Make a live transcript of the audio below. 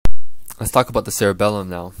Let's talk about the cerebellum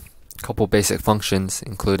now. A couple basic functions,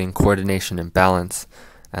 including coordination and balance,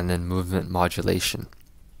 and then movement modulation.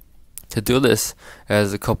 To do this, it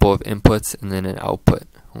has a couple of inputs and then an output.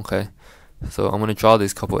 Okay, so I'm going to draw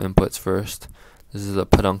these couple inputs first. This is the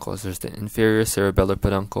peduncles. There's the inferior cerebellar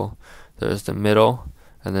peduncle, there's the middle,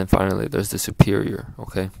 and then finally there's the superior.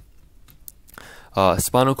 Okay,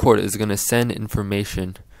 spinal cord is going to send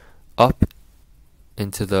information up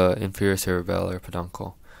into the inferior cerebellar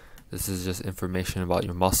peduncle. This is just information about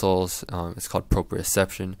your muscles. It's called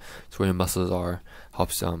proprioception. It's where your muscles are.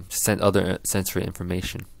 Helps send other sensory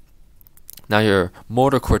information. Now your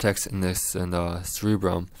motor cortex in the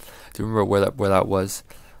cerebellum. Do you remember where that was?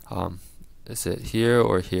 Is it here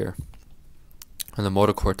or here? And the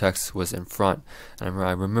motor cortex was in front. And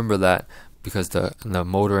I remember that because the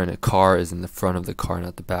motor in a car is in the front of the car,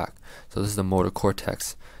 not the back. So this is the motor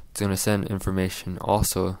cortex. It's going to send information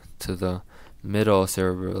also to the middle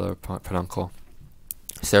cerebellar peduncle.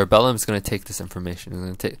 Cerebellum is going to take this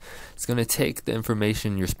information. It's going to take the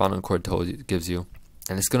information your spinal cord gives you,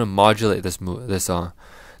 and it's going to modulate this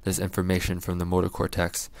information from the motor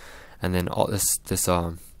cortex, and then all this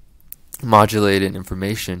modulated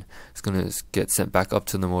information is going to get sent back up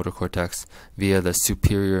to the motor cortex via the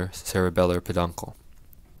superior cerebellar peduncle.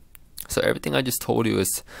 So everything I just told you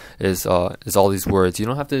is all these words. You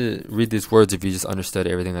don't have to read these words if you just understood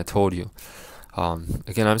everything I told you.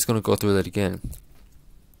 Again, I'm just going to go through that again.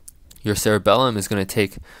 Your cerebellum is going to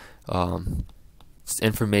take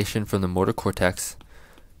information from the motor cortex.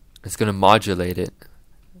 It's going to modulate it,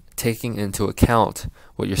 taking into account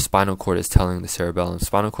what your spinal cord is telling the cerebellum.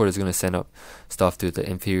 Spinal cord is going to send up stuff through the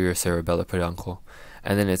inferior cerebellar peduncle,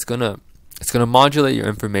 and then it's going to modulate your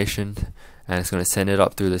information, and it's going to send it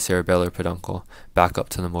up through the cerebellar peduncle back up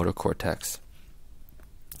to the motor cortex.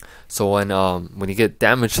 So when you get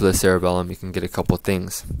damage to the cerebellum, you can get a couple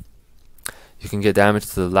things. You can get damage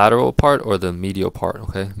to the lateral part or the medial part.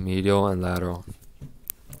 Okay, medial and lateral.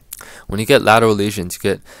 When you get lateral lesions, you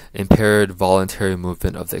get impaired voluntary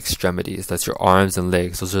movement of the extremities. That's your arms and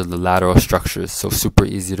legs. Those are the lateral structures, so super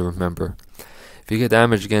easy to remember. If you get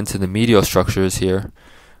damage again to the medial structures here,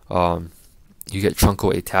 you get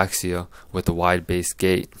truncal ataxia with a wide base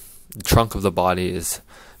gait. The trunk of the body is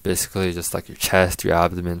basically just like your chest, your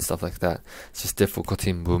abdomen, stuff like that. It's just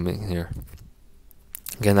difficulty moving here.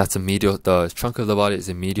 Again, that's the trunk of the body is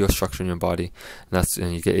a medial structure in your body,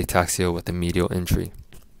 and you get ataxia with a medial injury.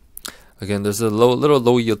 Again, there's a little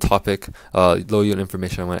low yield topic, low yield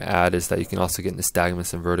information I want to add is that you can also get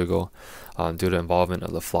nystagmus and vertigo due to involvement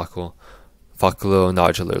of the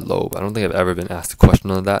flocculonodular lobe. I don't think I've ever been asked a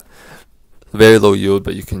question on that. Very low yield,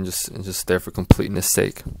 but you can just there for completeness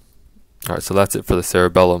sake. Alright, so that's it for the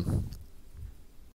cerebellum.